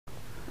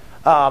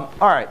All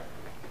right.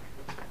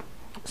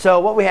 So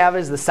what we have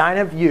is the sine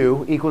of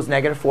u equals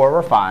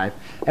 -4/5.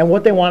 And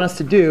what they want us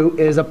to do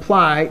is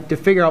apply to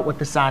figure out what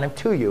the sine of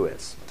 2u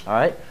is. All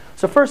right?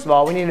 So first of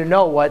all, we need to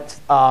know what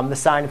the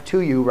sine of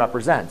 2u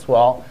represents.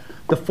 Well,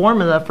 the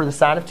formula for the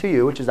sine of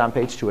 2u, which is on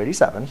page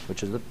 287,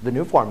 which is the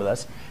new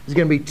formulas, is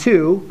going to be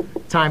 2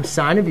 times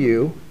sine of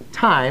u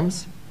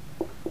times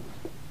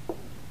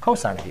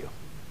cosine of u.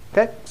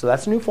 Okay? So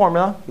that's a new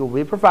formula. You'll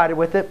be provided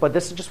with it, but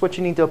this is just what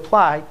you need to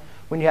apply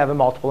when you have a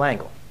multiple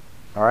angle.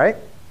 All right?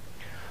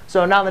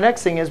 So now the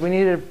next thing is we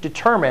need to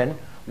determine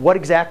what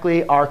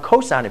exactly our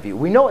cosine of u.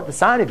 We know what the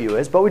sine of u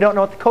is, but we don't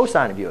know what the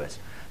cosine of u is.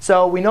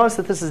 So we notice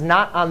that this is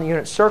not on the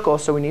unit circle,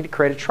 so we need to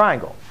create a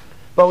triangle.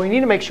 But we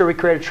need to make sure we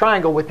create a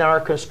triangle within our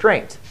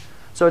constraint.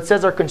 So it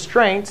says our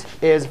constraint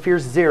is if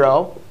here's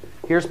 0,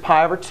 here's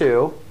pi over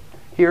 2,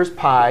 here's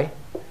pi,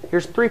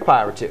 here's 3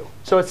 pi over 2.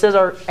 So it says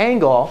our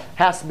angle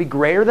has to be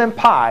greater than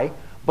pi,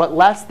 but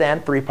less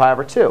than 3 pi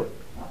over 2.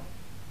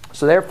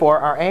 So therefore,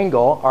 our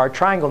angle, our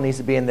triangle, needs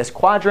to be in this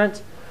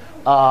quadrant.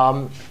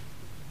 So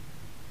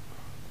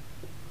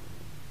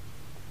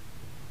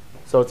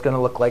it's going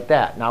to look like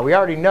that. Now we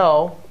already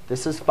know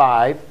this is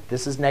 5,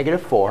 this is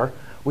 -4.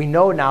 We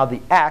know now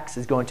the x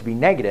is going to be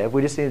negative.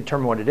 We just need to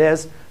determine what it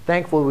is.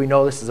 Thankfully, we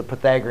know this is a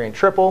Pythagorean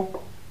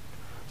triple.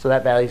 So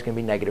that value is going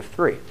to be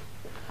 -3.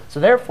 So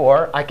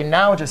therefore, I can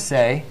now just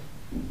say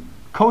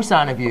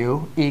cosine of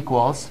u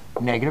equals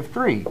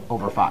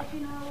 -3/5.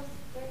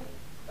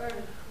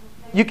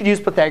 You could use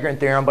Pythagorean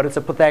theorem, but it's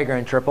a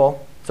Pythagorean triple.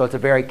 So it's a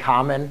very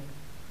common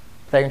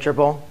Pythagorean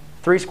triple.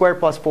 3 squared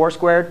plus 4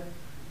 squared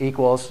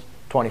equals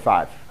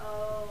 25.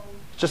 Oh.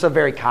 It's just a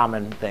very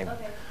common thing.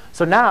 Okay.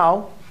 So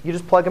now you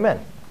just plug them in.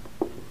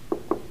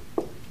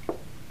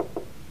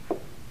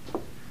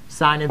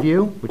 Sine of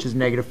u, which is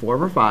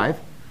 -4/5.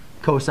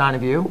 Cosine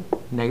of u,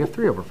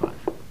 -3/5.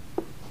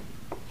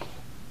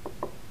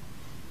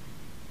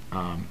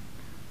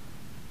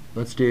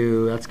 Let's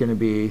do, that's going to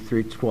be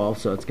 312,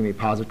 so it's going to be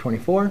positive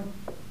 24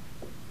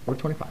 or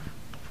 25.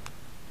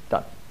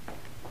 Done.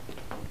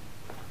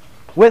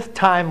 With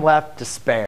time left to spare.